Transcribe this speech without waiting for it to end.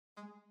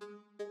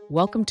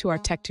Welcome to our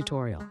tech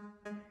tutorial.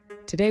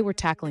 Today we're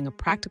tackling a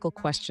practical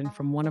question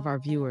from one of our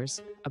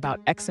viewers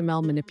about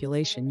XML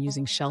manipulation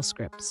using shell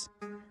scripts.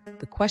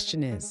 The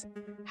question is,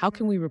 how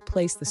can we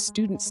replace the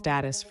student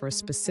status for a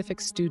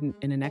specific student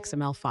in an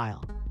XML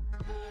file?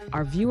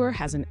 Our viewer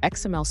has an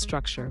XML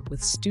structure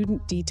with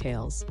student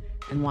details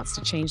and wants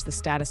to change the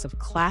status of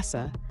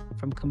classa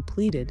from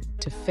completed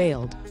to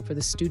failed for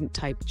the student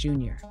type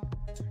junior.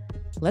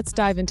 Let's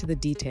dive into the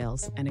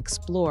details and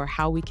explore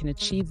how we can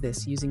achieve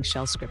this using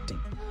shell scripting.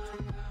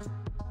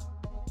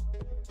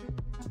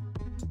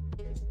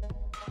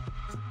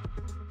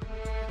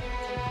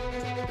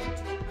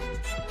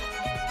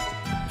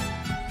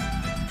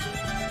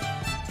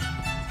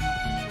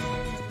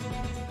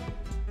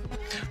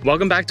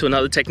 Welcome back to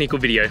another technical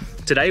video.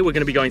 Today we're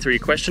going to be going through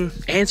your question,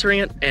 answering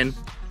it, and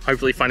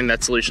hopefully finding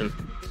that solution.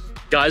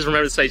 Guys,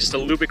 remember to stay just a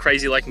little bit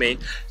crazy like me,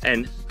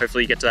 and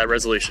hopefully you get to that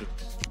resolution.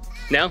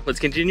 Now, let's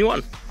continue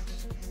on.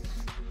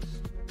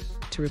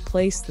 To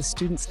replace the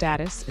student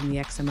status in the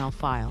XML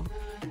file,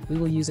 we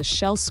will use a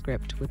shell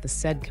script with the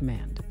sed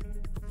command.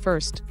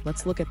 First,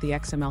 let's look at the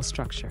XML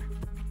structure.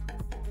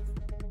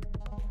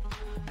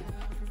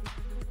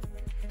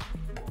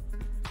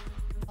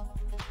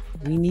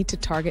 We need to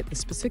target the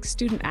specific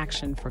student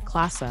action for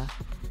classa,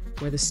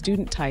 where the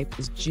student type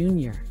is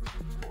junior.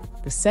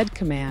 The sed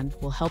command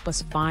will help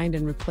us find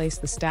and replace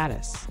the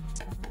status.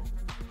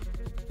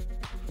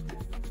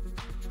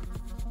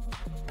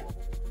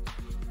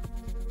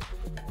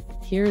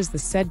 Here is the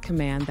sed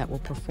command that will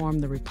perform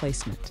the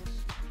replacement.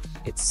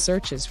 It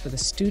searches for the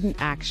student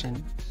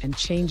action and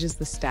changes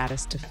the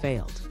status to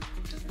failed.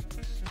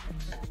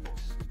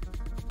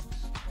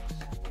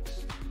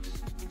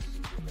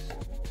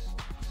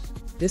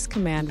 This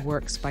command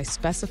works by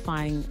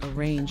specifying a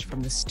range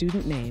from the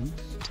student name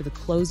to the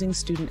closing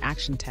student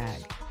action tag,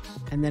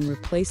 and then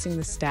replacing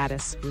the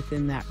status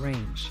within that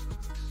range.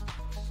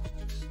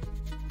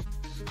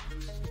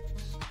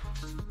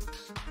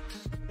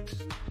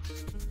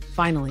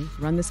 Finally,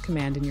 run this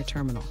command in your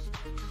terminal.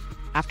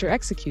 After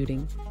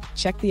executing,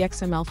 check the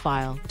XML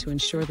file to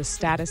ensure the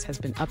status has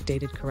been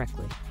updated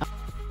correctly.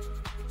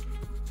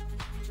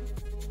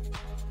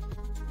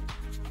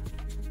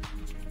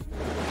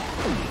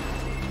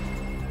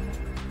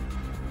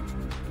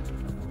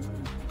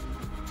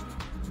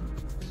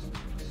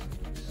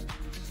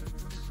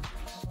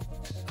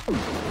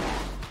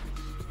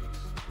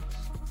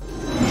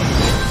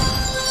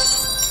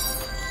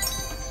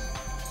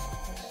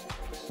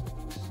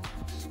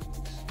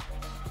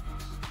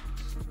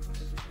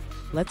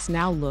 Let's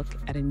now look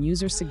at a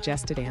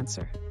user-suggested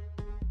answer.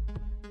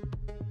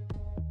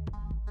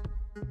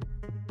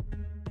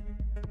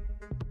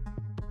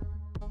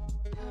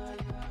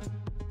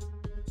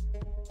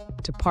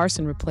 To parse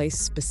and replace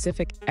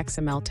specific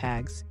XML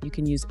tags, you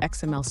can use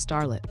XML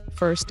Starlet.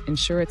 First,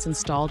 ensure it's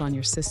installed on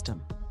your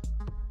system.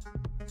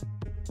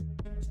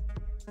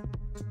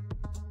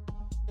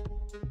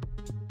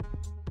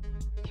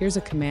 Here's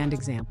a command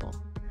example.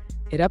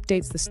 It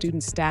updates the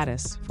student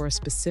status for a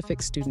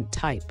specific student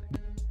type.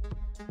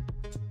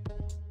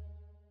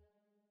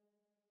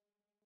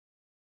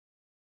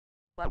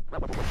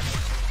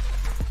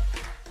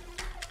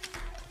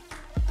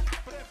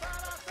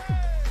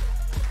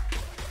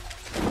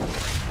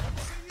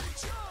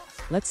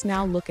 Let's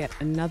now look at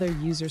another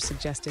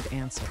user-suggested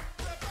answer.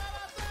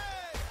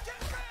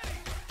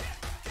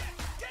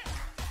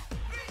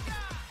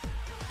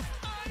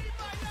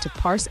 To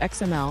parse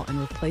XML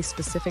and replace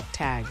specific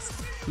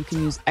tags, you can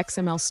use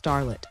XML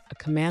Starlet, a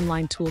command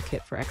line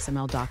toolkit for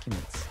XML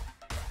documents.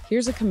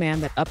 Here's a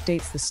command that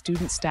updates the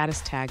student status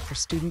tag for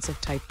students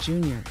of type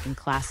junior in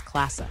class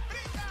classa.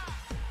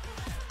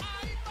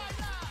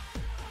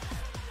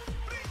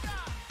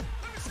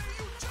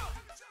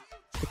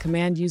 The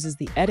command uses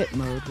the edit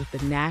mode with the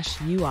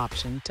 -u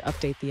option to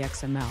update the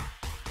XML.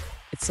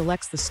 It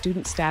selects the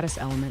student status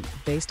element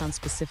based on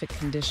specific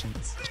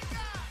conditions.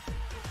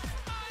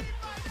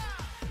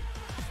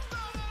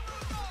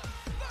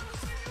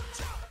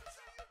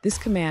 This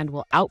command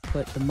will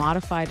output the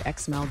modified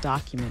XML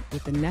document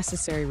with the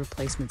necessary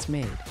replacements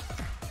made.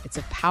 It's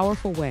a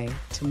powerful way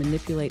to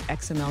manipulate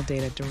XML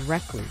data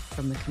directly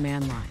from the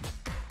command line.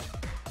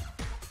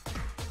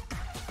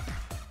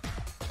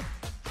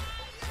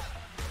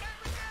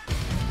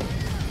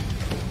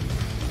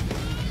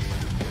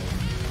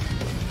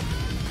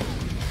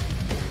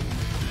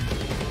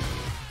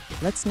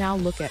 Let's now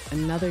look at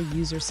another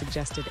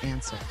user-suggested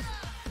answer.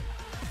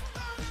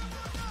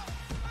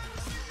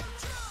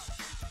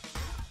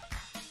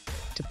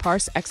 To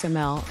parse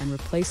XML and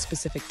replace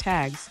specific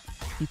tags,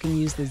 you can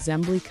use the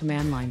Zembly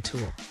command line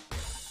tool.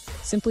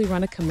 Simply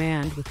run a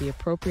command with the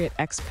appropriate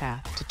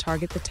XPath to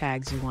target the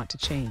tags you want to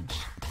change.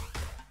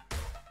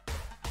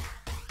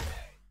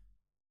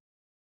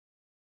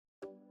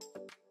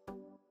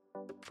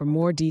 For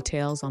more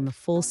details on the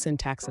full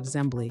syntax of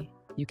Zembly,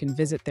 you can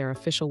visit their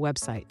official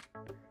website.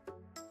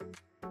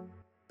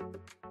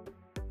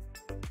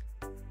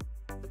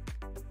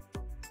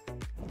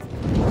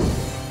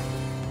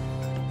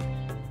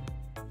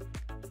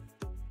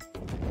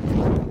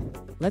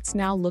 Let's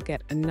now look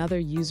at another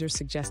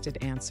user-suggested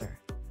answer.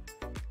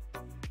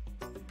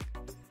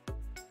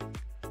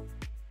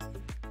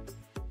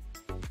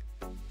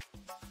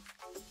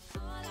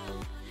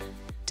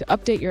 To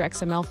update your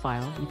XML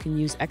file, you can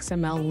use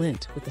XML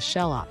lint with the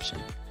shell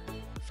option.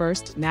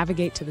 First,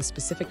 navigate to the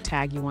specific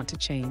tag you want to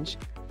change,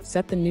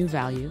 set the new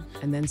value,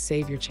 and then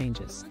save your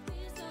changes.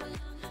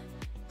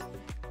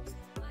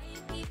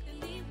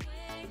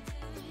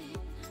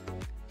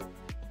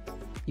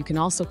 You can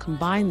also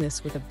combine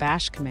this with a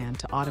bash command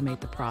to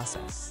automate the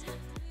process.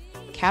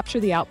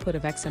 Capture the output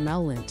of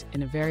XML lint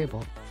in a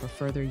variable for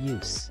further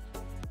use.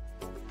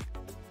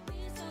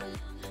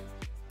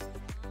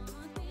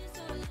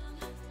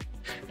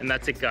 And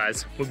that's it,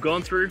 guys. We've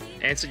gone through,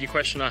 answered your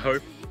question, I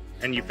hope,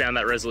 and you found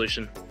that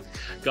resolution.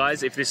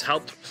 Guys, if this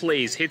helped,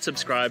 please hit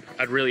subscribe.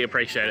 I'd really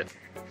appreciate it.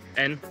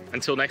 And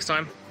until next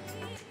time,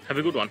 have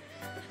a good one.